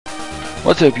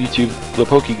What's up YouTube, the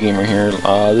PokeGamer here.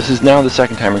 This is now the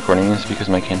second time recording this because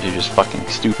my Camtasia is fucking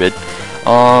stupid.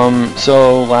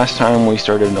 So last time we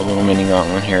started a little mini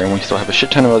gauntlet here and we still have a shit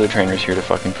ton of other trainers here to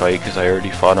fucking fight because I already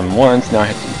fought them once, now I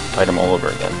have to fight them all over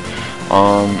again.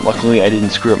 Luckily I didn't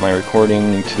screw up my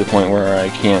recording to the point where I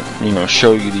can't, you know,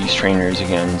 show you these trainers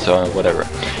again, so whatever.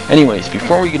 Anyways,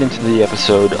 before we get into the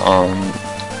episode,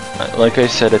 like I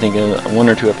said, I think 1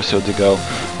 or 2 episodes ago,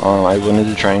 I wanted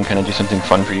to try and kind of do something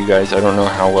fun for you guys. I don't know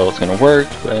how well it's going to work,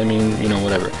 but I mean, you know,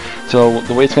 whatever. So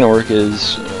the way it's going to work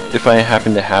is, if I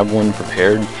happen to have one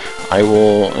prepared, I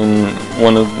will, in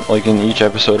each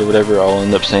episode or whatever, I'll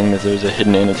end up saying that there's a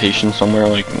hidden annotation somewhere,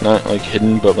 like, not like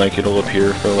hidden, but like it'll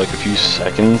appear for like a few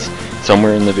seconds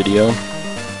somewhere in the video.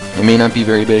 It may not be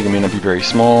very big, it may not be very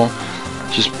small.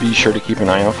 Just be sure to keep an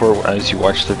eye out for it as you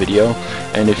watch the video,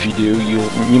 and if you do,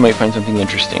 you might find something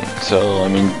interesting. So I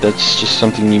mean, that's just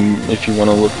something if you want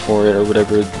to look for it or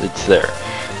whatever, it's there.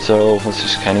 So let's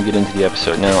just kind of get into the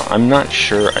episode. Now I'm not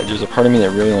sure. There's a part of me that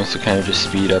really wants to kind of just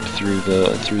speed up through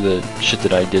the shit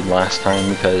that I did last time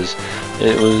because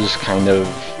it was kind of,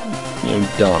 you know,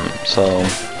 dumb. So,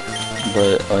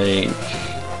 but like,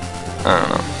 I don't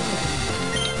know.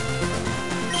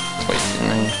 Wait,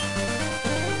 didn't I?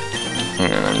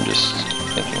 And I'm just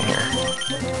thinking here.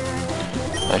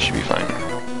 I should be fine.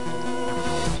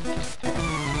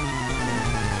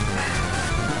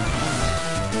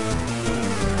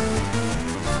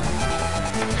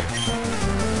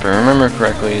 If I remember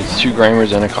correctly, it's 2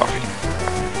 Grimers and a coffee.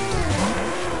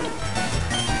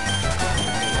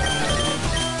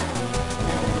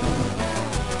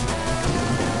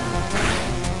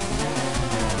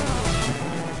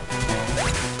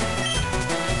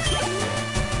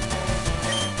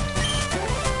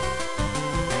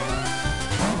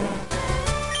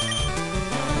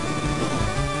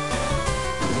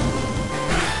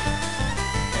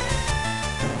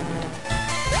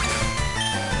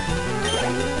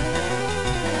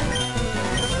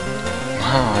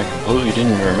 Wow, I completely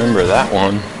didn't remember that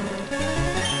one.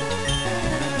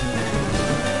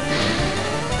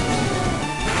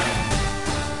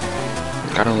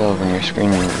 Gotta love when your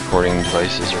screen recording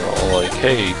devices are all like,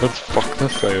 hey, let's fuck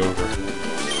this guy over.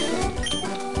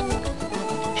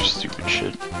 Just stupid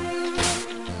shit.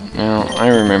 Now, I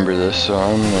remember this, so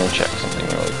I'm gonna check something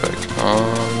really quick.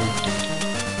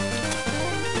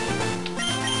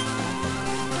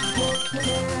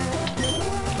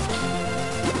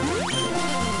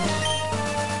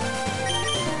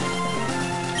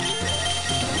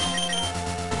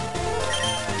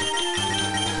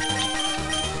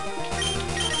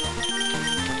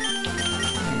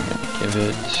 Give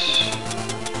it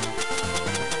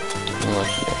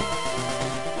lucky.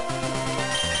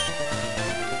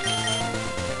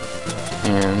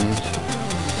 And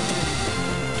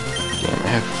damn, I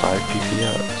have 5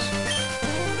 PPOs.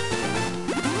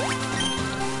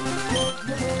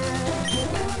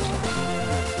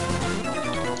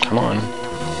 Come on.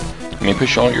 Let me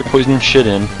push all your poison shit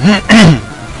in.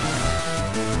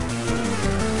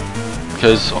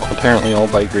 Because apparently all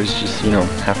bikers just, you know,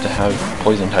 have to have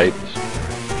poison types.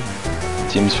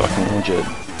 Seems fucking legit.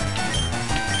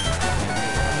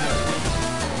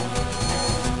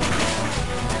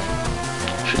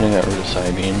 Shouldn't have got rid of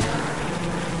Psybeam.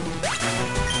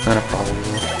 Not a problem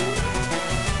though.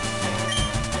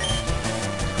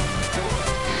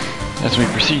 As we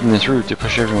proceed in this route to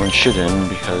push everyone's shit in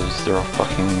because they're all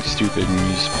fucking stupid and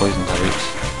use poison types.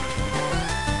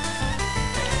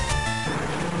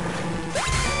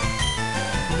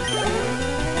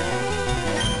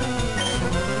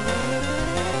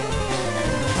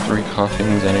 Three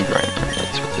Coughings and a Grimer.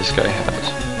 That's what this guy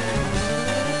has.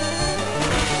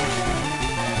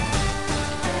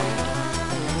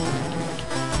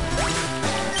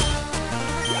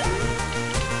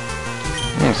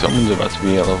 Someone's about to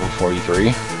be at level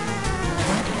 43.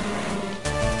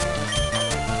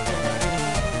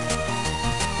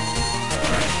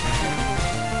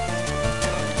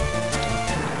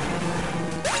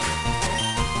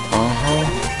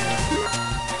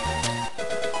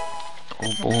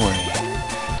 Oh boy.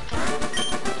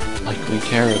 Like we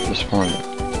care at this point.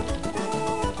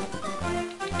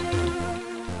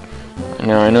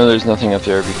 Now I know there's nothing up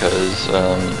there because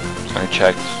I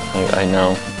checked. I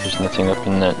know there's nothing up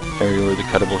in that area where the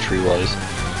cuttable tree was.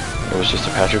 It was just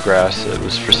a patch of grass. It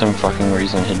was for some fucking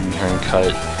reason hidden behind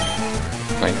cut.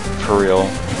 Like, for real.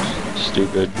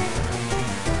 Stupid.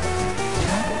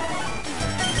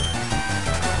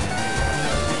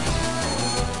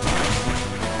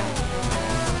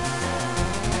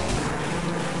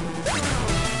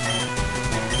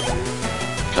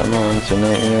 Come on,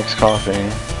 tonight your next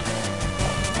coughing.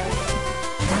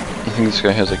 I think this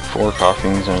guy has like 4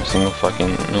 coughings and a single fucking...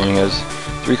 No, he has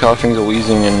 3 coughings, a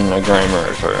wheezing, and a grimer,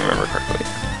 if I remember correctly.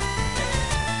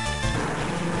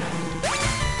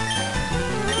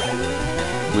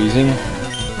 Wheezing?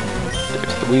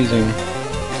 There's the wheezing.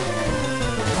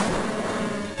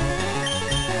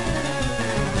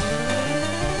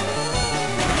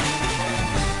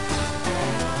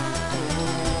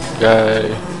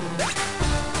 Guy.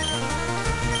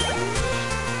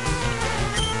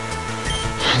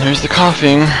 There's the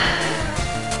coughing.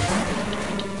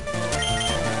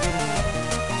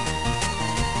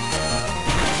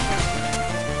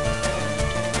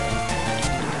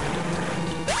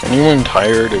 Anyone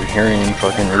tired of hearing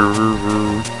fucking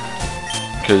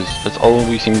because that's all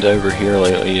we seem to ever hear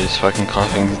lately is fucking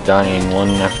coughings dying one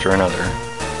after another.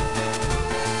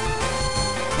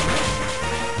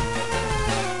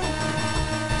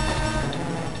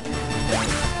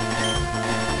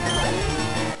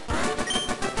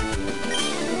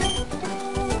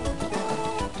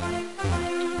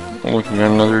 Look, we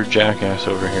got another jackass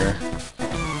over here.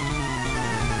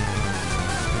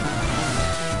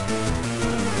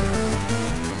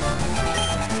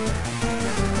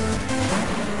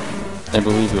 I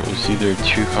believe it was either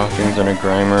 2 coughings and a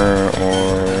grimer,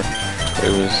 or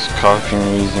it was coughing,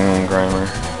 wheezing, and grimer.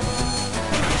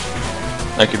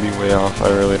 I could be way off, I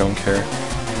really don't care.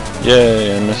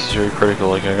 Yay, unnecessary critical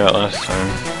like I got last time.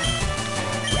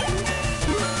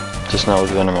 Just not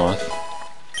with Venomoth.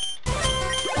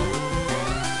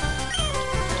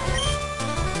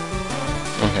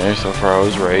 Okay, so far I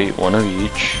was right, 1 of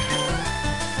each.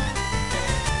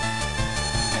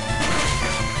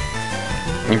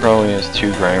 He probably has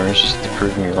 2 grimers just to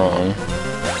prove me wrong.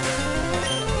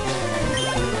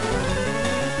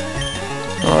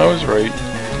 Oh, I was right.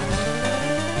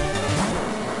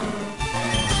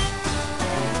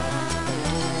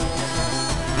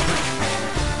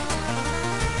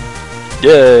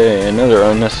 Yay, another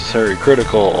unnecessary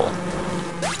critical.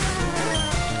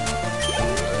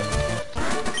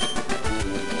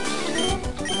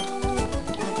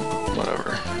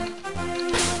 Whatever.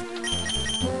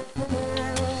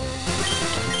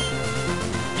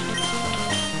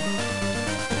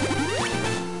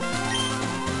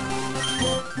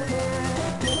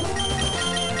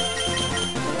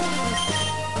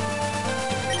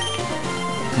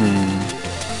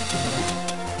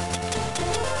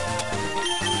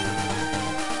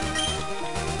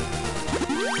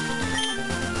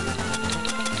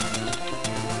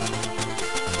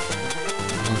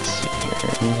 Let's see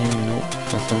here. Nope,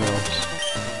 nothing else.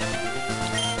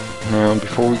 Now,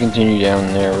 before we continue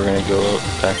down there, we're gonna go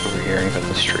back over here and cut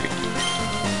this tree.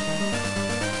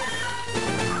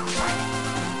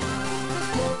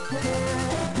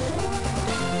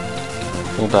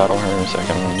 We'll battle her in a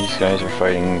second. These guys are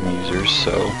fighting users,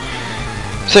 so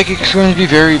Psychic's going to be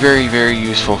very, very, very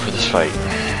useful for this fight.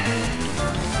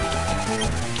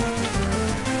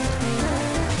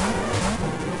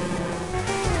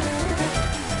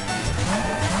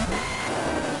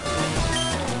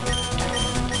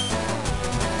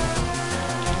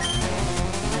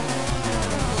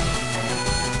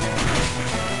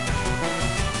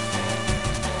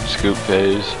 Scoop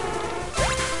phase.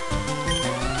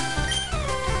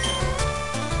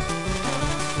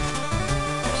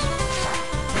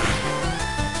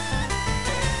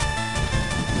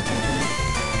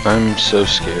 I'm so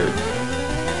scared.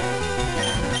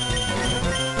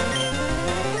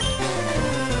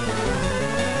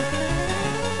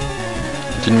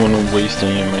 Didn't want to waste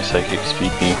any of my Psychic's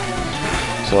PP.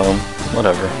 So,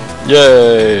 whatever.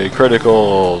 Yay!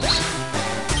 Criticals!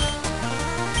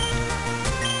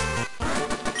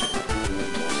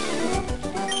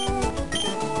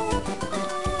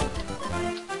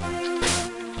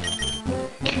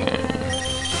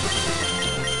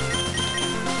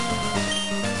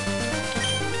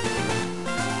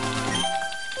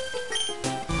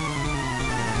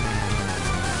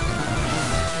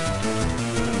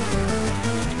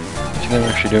 I'm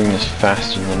actually doing this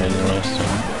faster than I did last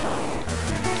time.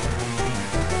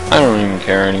 I don't even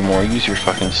care anymore. Use your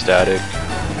fucking static.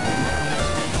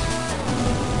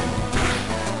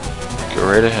 Go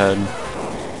right ahead.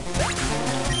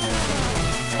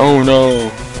 Oh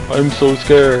no! I'm so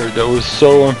scared. That was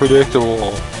so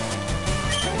unpredictable.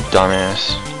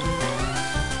 Dumbass.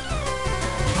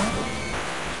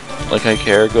 Like I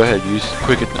care. Go ahead. Use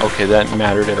quick. Okay, that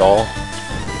mattered at all.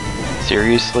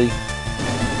 Seriously?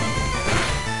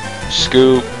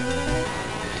 Scoop.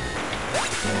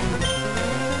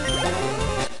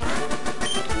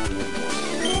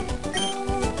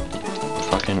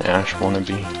 Fucking Ash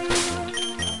wannabe.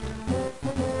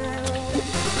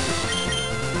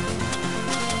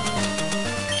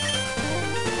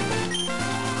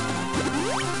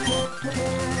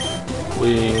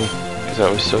 quickly, because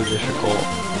that was so difficult.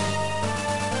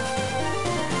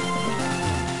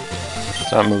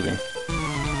 Stop moving.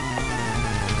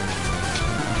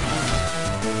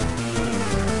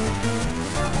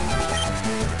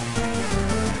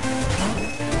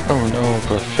 Oh no,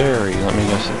 the fairy. Let me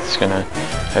guess it's gonna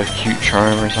have cute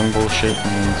charm or some bullshit,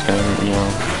 and it's gonna, you know...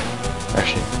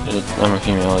 Actually, I'm a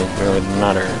female, it really doesn't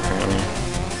matter, apparently.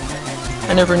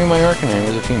 I never knew my Arcanine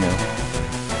was a female.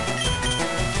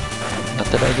 Not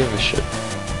that I give a shit.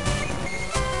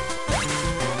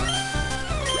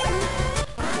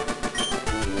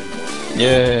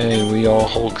 Yay, we all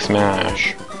Hulk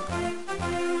smash.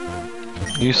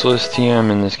 Useless TM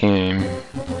in this game.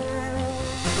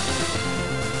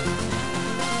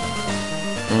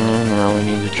 And now we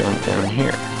need to jump down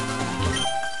here.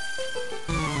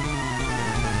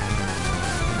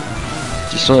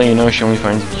 Just to let you know, she only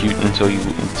finds it cute until you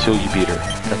beat her.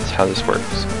 That's how this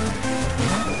works.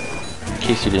 In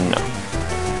case you didn't know.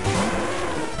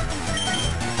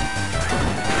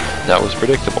 That was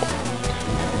predictable.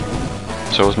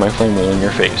 So was my flame wheel in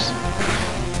your face.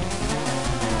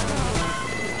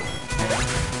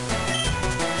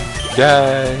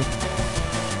 Yay!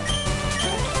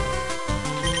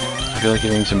 I feel like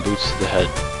giving some boots to the head.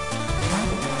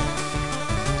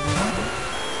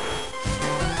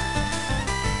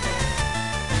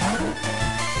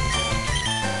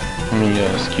 Let me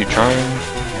keep trying.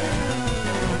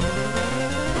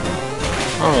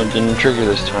 Oh, it didn't trigger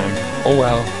this time. Oh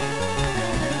well.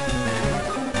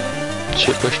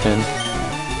 Shit pushed in.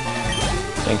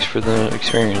 Thanks for the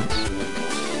experience.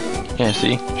 Yeah,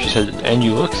 see? She said, and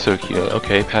you look so cute.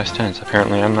 Okay, past tense.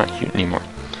 Apparently I'm not cute anymore.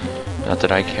 Not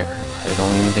that I care. I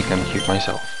don't even think I'm cute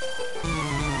myself.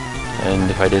 And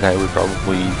if I did, I would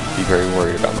probably be very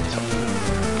worried about myself.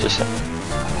 Just saying.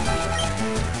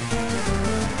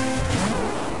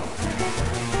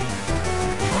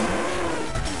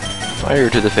 Fire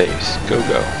to the face. Go,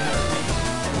 go.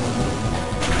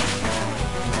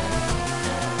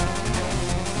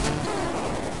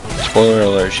 Spoiler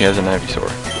alert, she has an Ivysaur.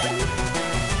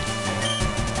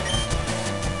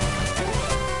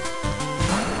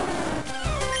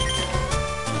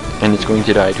 And it's going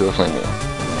to die to a flame wheel.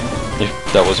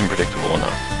 If that wasn't predictable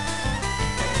enough.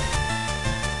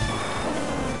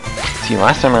 See,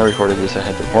 last time I recorded this I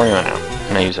had the Vaporeon out,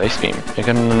 and I used Ice Beam. I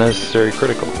got an unnecessary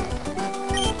critical.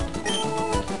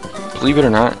 Believe it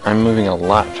or not, I'm moving a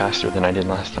lot faster than I did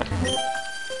last time.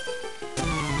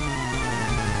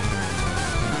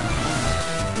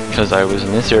 Because I was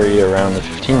in this area around the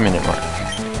 15-minute mark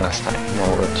last time. Now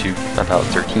we're up to about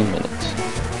 13 minutes.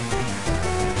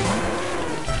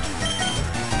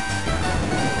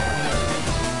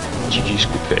 GG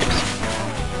Scoop Face.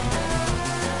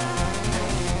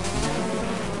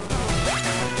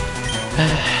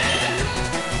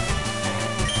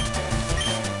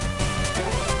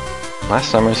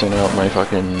 Last time I sent out my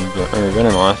fucking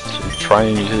Venomoth to try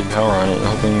and use his power on it,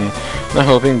 not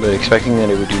hoping, but expecting that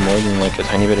it would do more than like a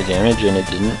tiny bit of damage, and it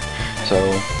didn't. So,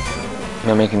 I'm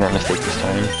not making that mistake this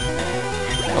time.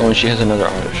 Oh, and she has another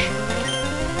Oddish.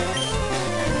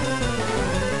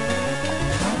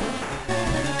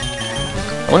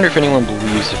 I wonder if anyone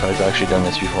believes if I've actually done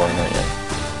this before or not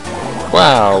yet.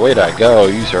 Wow, way to go,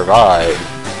 you survived.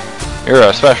 You're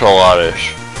a special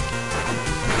Oddish.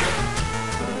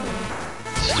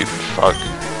 Stupid fuck.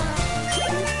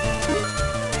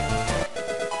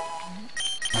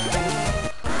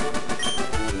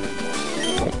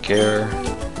 Don't care.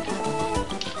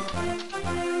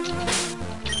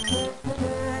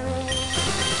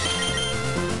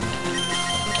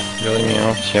 Really,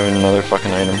 meow? She having another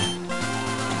fucking item.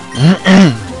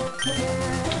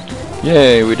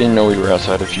 Yay, we didn't know we were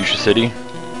outside of Fuchsia City.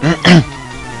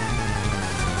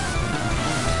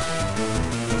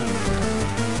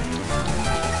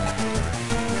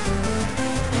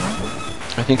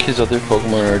 I think his other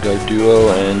Pokemon are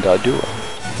Doduo and Doduo.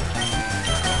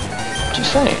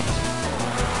 Just saying.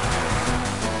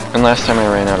 And last time I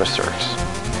ran out of Surfs.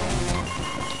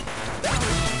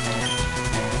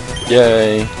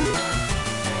 Yay.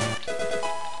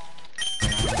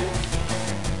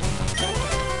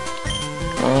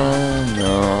 Oh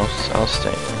no, I'll stay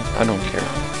in. I don't care.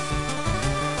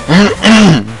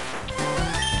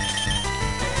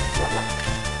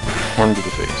 Horn to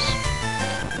the face.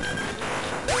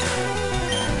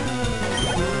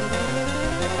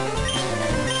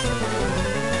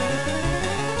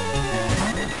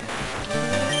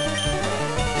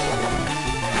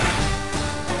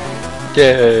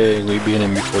 Yay, we beat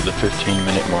him before the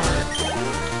 15-minute mark.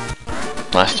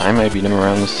 Last time I beat him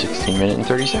around the 16-minute and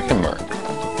 30-second mark.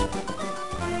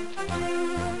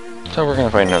 So we're gonna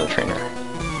fight another trainer.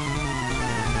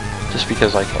 Just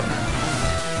because I can.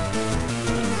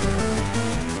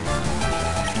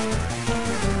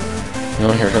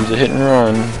 Oh, here comes a hit and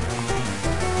run.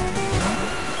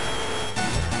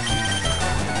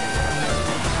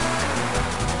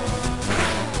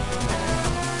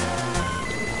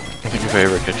 I think if I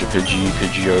ever catch a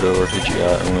Pidgeotto, or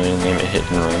Pidgeot, I'm going to name it Hit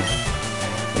and Run.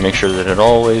 And make sure that it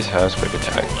always has quick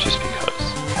attack, just because.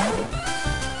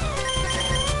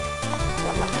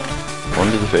 One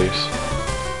to the face.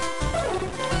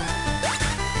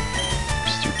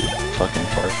 Stupid fucking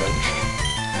Farfetch'd.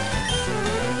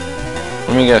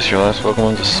 Let me guess, your last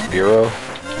Pokemon's a Spearow?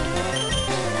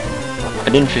 I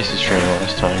didn't face this trainer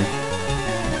last time.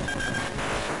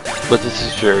 But this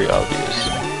is very obvious.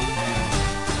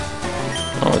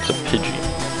 Oh, it's a Pidgey.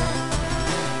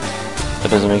 That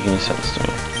doesn't make any sense to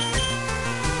me.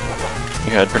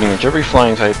 You had pretty much every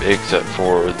flying type except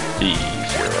for the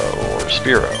Fearow or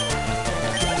Spearow.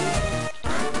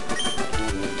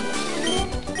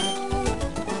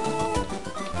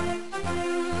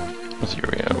 Let's see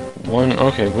where we have. One,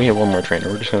 okay, we have one more trainer.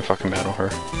 We're just gonna fucking battle her.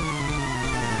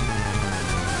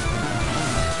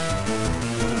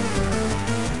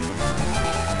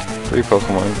 3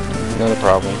 Pokemon, not a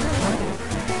problem.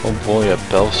 Oh boy, a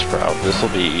Bellsprout. This'll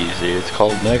be easy. It's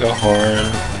called Mega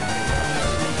Horn.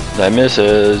 That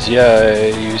misses.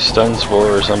 Yay! Use Stun Spore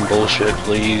or some bullshit,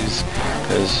 please.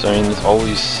 Because, I mean, it's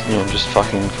always, you know, just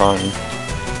fucking fun.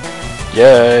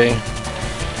 Yay!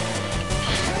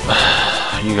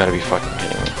 You gotta be fucking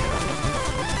kidding me.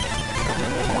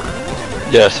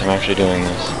 Yes, I'm actually doing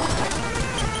this.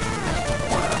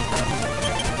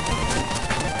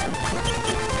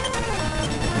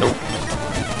 Nope.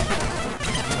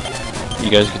 You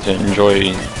guys get to enjoy,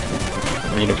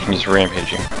 you know, King's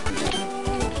rampaging.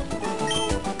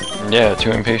 Yeah,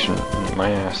 too impatient. My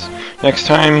ass. Next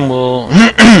time we'll,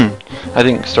 I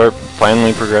think, start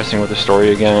finally progressing with the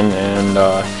story again, and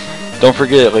don't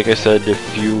forget, like I said,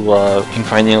 if you can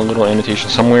find a little annotation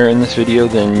somewhere in this video,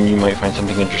 then you might find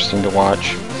something interesting to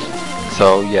watch.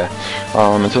 So yeah,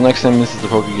 until next time, this is the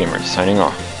PokeGamer signing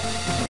off.